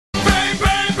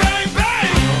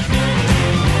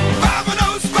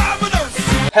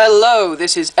Hello,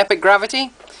 this is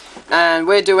EPICgravity, and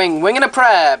we're doing Wing and a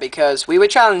Prayer because we were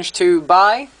challenged to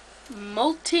buy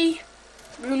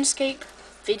multi-RuneScape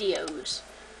videos.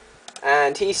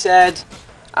 And he said,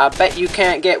 I bet you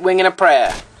can't get Wing and a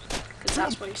Prayer. Because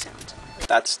that's what he sounds like.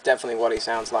 That's definitely what he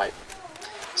sounds like.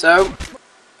 So,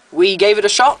 we gave it a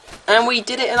shot, and we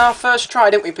did it in our first try,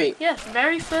 didn't we, Pete? Yeah,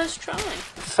 very first try.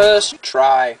 First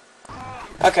try.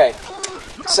 Okay,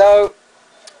 so,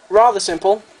 rather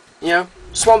simple, you know,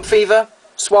 swamp fever,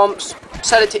 swamps,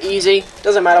 set it to easy,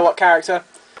 doesn't matter what character.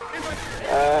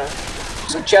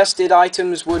 Suggested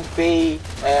items would be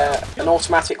an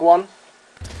automatic one,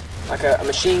 like a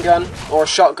machine gun or a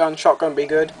shotgun. Shotgun would be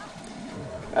good.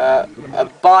 A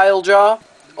bile jar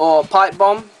or pipe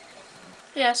bomb.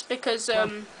 Yes, because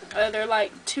they're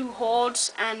like two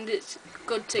hordes, and it's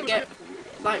good to get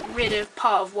like rid of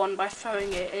part of one by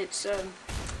throwing it. It's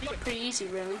pretty easy,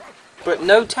 really. But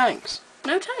no tanks.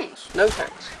 No tanks. No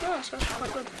tanks. Oh, that's actually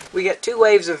quite good. We get 2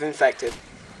 waves of infected,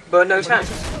 but no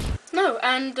tanks. No,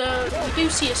 and you do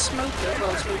see a smoker,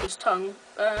 well, smoker's tongue,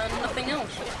 and nothing else.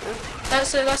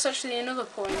 That's actually another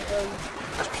point.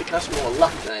 That's more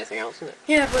luck than anything else, isn't it?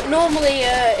 Yeah, but normally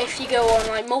if you go on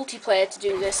like multiplayer to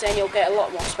do this, then you'll get a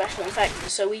lot more special infected.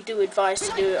 So we do advise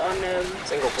to do it on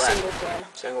Single player.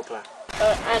 Single player.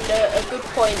 And a good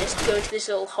point is to go to this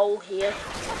little hole here.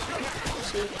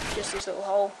 See, just this little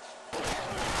hole.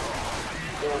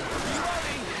 Yeah.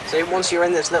 So once you're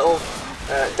in this little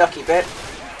ducky bit,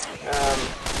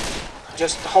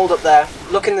 just hold up there.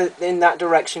 Look in that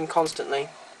direction constantly.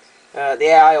 The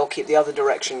AI will keep the other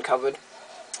direction covered.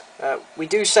 We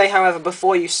do say, however,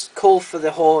 before you call for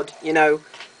the horde, you know,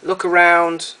 look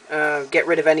around, get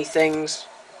rid of any things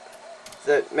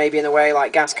that may be in the way,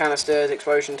 like gas canisters,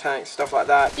 explosion tanks, stuff like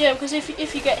that. Yeah, because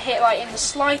if you get hit like in the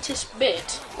slightest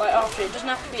bit, like after it doesn't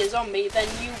have to be a zombie, then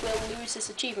you will lose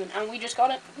this achievement, and we just got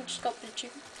it. We just got the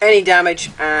achievement. Any damage,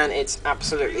 and it's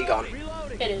absolutely gone.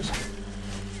 It is.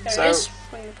 There So, it is.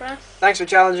 Wing and a Prayer. Thanks for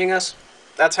challenging us.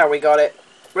 That's how we got it.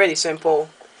 Really simple,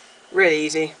 really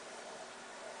easy.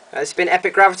 It's been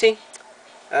EPICgravity.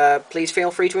 Please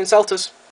feel free to insult us.